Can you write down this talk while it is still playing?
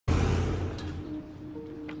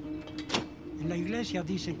la iglesia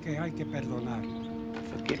dicen que hay que perdonar.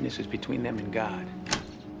 Forgiveness is between them and God.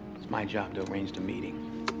 It's my job to arrange the meeting.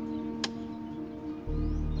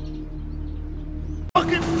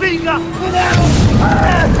 Fucking finger!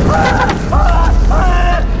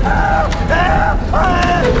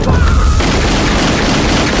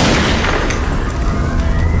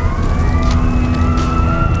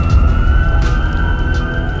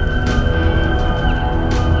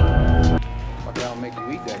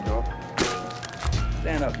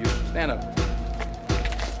 Stand up, you. Stand up.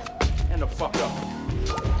 Stand the fuck up.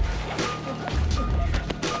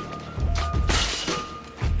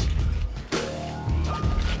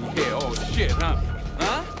 Yeah, oh shit, huh?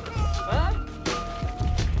 Huh? Huh?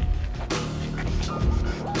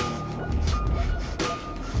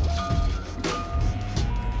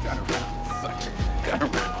 Turn around, sucker. Turn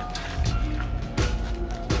around.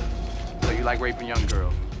 So you like raping young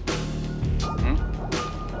girls?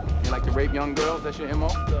 You like to rape young girls? That's your MO?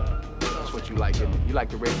 That's what you like, isn't it? You like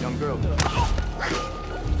to rape young girls.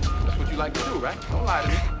 That's what you like to do, right? Don't lie to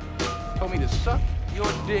me. You told me to suck your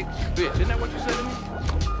dick, bitch. Isn't that what you said to me?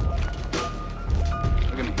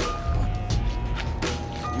 Look at me.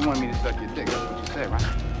 You wanted me to suck your dick. That's what you said, right?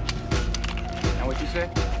 That what you said?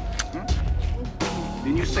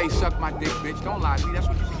 Didn't you say suck my dick, bitch? Don't lie to me. That's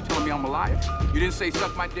what you said. You telling me I'm a liar? You didn't say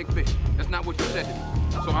suck my dick, bitch. That's not what you said to me.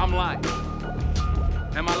 So I'm lying.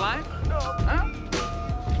 Am I lying? No. Huh?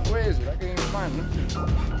 Where is it? I can't even find it.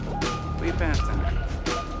 Where your pants at?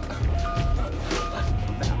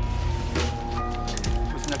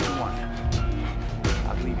 Which nut you want?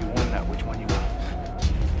 I'll leave you one nut. Which one you want?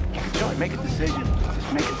 Enjoy. Make a decision.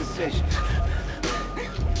 Just make a decision.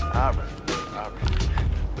 All right. All right.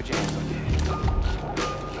 Put your hands on your head.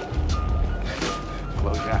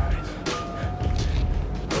 Close your eyes.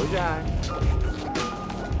 Close your eyes.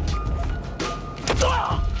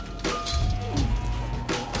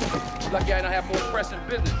 Lucky I don't have more pressing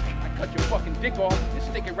business. I cut your fucking dick off and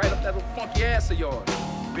stick it right up that little funky ass of yours,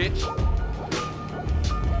 bitch.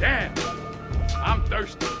 Damn, I'm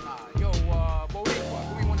thirsty. Yo, Boricua,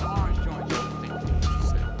 give me one of the orange joints.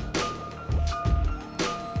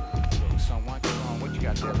 Yo, son, why don't you go on? What you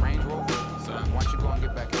got there, Range Rover? Son, why don't you go and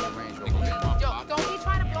get back in that Range Rover? Yo, don't be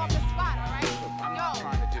trying to blow up the spot, all right? I'm not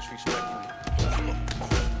trying to disrespect you.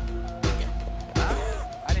 Huh?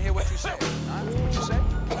 I didn't hear what you said. Huh? What you said?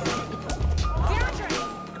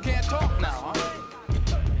 You can't talk now, huh?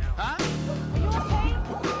 Huh? Are you okay?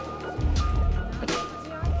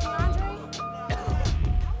 DeAndre?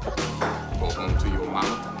 Go home to your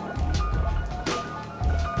mama.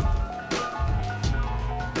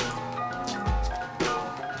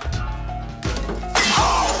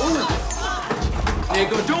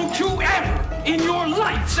 Nigga, don't you ever in your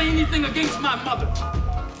life say anything against my mother.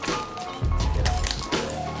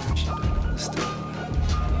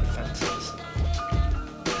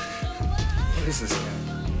 What is this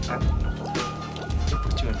guy? They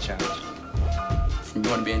put you in charge. You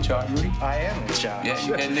want to be in charge, Rudy? I am in charge. Yeah,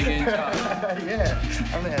 you head nigga in charge. Yeah,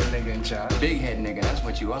 I'm the head nigga in charge. Big head nigga, that's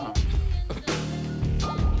what you are.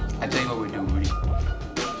 I tell you what we do, Rudy.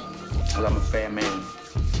 Cause I'm a fair man.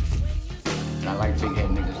 And I like big head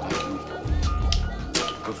niggas like you.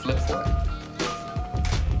 We'll flip for it.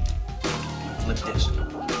 Flip this.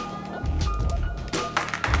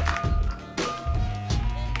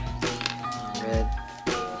 Red,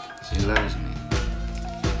 she loves me.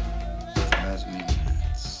 She loves me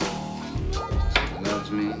nuts. She loves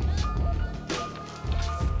me.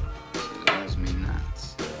 She loves me nuts.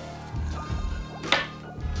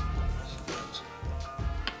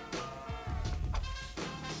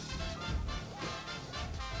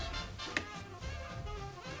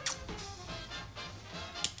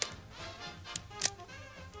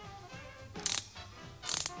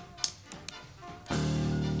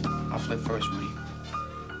 I'll flip first, Rudy.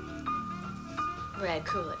 Red,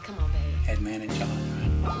 cool it. Come on, baby. Head man in charge,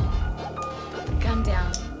 right? Gun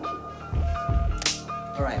down.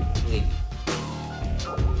 All right, believe me.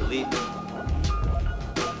 Believe me.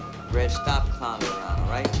 Red, stop clowning around, all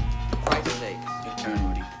right? For Christ's sakes. Your turn,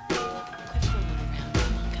 Rudy. Quit fooling around.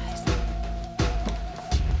 Come on, guys.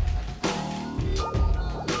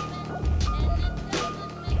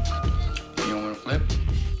 You don't want to flip?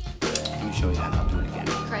 Let me show you how. I'll do it again.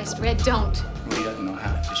 Christ, Red, don't. Rudy doesn't know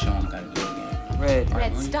how. Just show him how to do it again. Red. All right,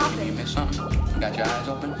 Red, Rudy, stop you it. missed something. You got your eyes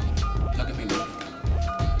open? Look at me, Rudy.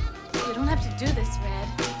 You don't have to do this, Red.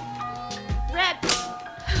 Red!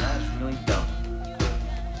 That's really dumb.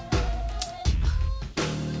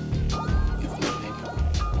 You flip, baby.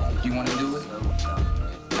 You want to do it? So dumb,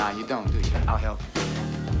 Red. Nah, you don't, do you? I'll help you.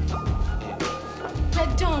 Red,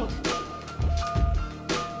 don't.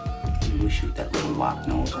 You shoot? That little wop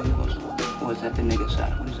nose of yours? Or is that the nigga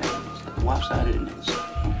side? What is that? Is that the wop side or the nigga side?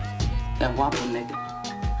 Huh? That wopper nigga? I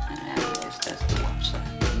guess that's the wop side.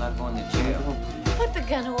 I'm not going to jail. Put the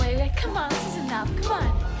gun away, Red. Come on, this is enough. Come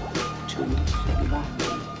on. Chewie, say goodbye.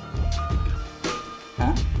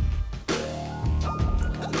 Huh?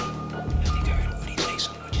 I think I heard Woody say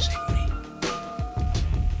something. What'd you say, Woody?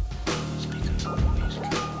 Speak up.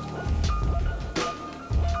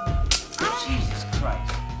 Jesus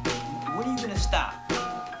Christ. When are you gonna stop?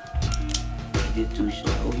 I did too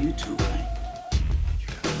short. Oh, you too, right?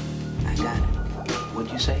 I got it.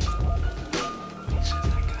 What'd you say? He says I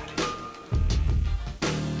got it.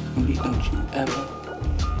 Woody, don't you ever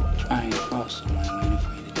try and cross someone who ain't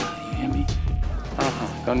afraid to die. You hear me?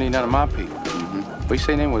 Don't need none of my people. What you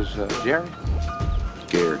say name was, Jerry?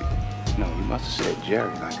 Gary. No, you must have said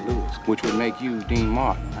Jerry like Lewis, which would make you Dean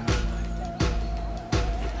Martin, right?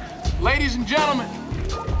 Ladies and gentlemen,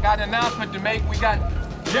 got an announcement to make. We got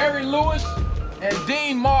Jerry Lewis and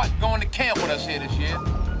Dean Martin going to camp with us here this year.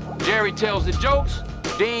 Jerry tells the jokes,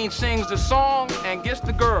 Dean sings the song, and gets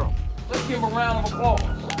the girl. Let's give him a round of applause.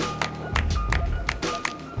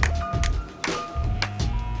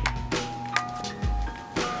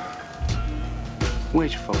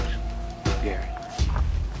 Where's your folks, Gary?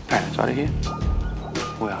 Parents, are they here?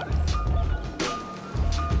 Where are they?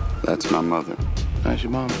 That's my mother. That's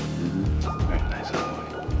your mama? Very nice,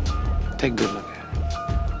 huh? Take a good look at her.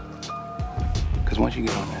 Because once you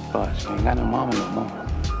get on that bus, you ain't got no mama no more.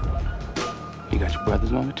 You got your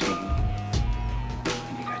brothers on the team,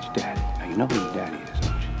 and you got your daddy. Now, you know who your daddy is,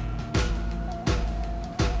 don't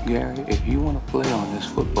you? Gary, if you want to play on this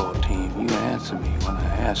football team, you answer me when I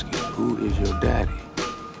ask you, who is your daddy?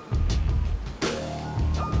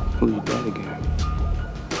 Who's your daddy, Gary?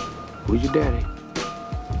 Who's your daddy?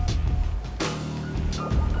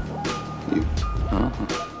 You.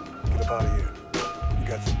 Get up out of here. You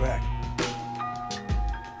got your back.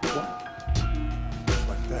 What? Just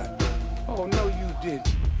like that. Oh, no, you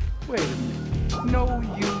didn't. Wait a minute. No,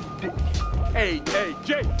 you didn't. Hey,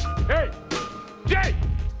 Jay! Hey! Jay!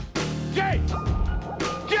 Jay!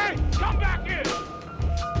 Jay! Come back here!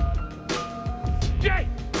 Jay!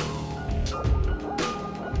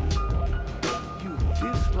 You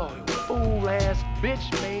disloyal, fool-ass,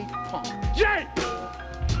 bitch-made punk. Jay!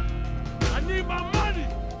 I need my money!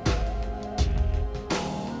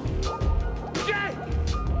 Jay!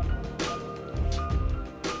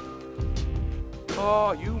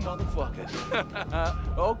 Oh, you motherfuckers.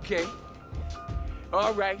 Okay.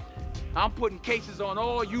 All right. I'm putting cases on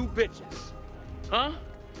all you bitches. Huh?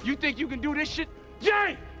 You think you can do this shit?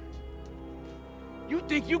 Jay! You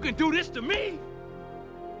think you can do this to me?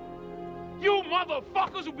 You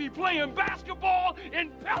motherfuckers will be playing basketball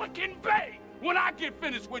in Pelican Bay when I get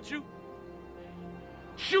finished with you.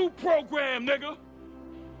 Shoe program, nigga.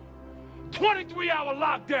 23-hour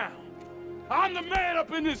lockdown. I'm the man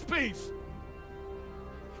up in this piece.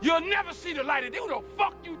 You'll never see the light of day. Who the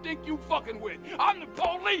fuck you think you fucking with? I'm the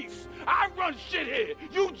police. I run shit here.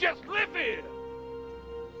 You just live here.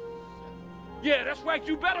 Yeah, that's right.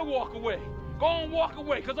 You better walk away. Go on, walk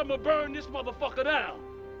away, because I'm going to burn this motherfucker down.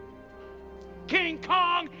 King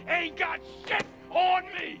Kong ain't got shit on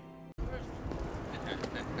me.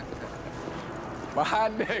 My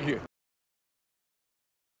nigga.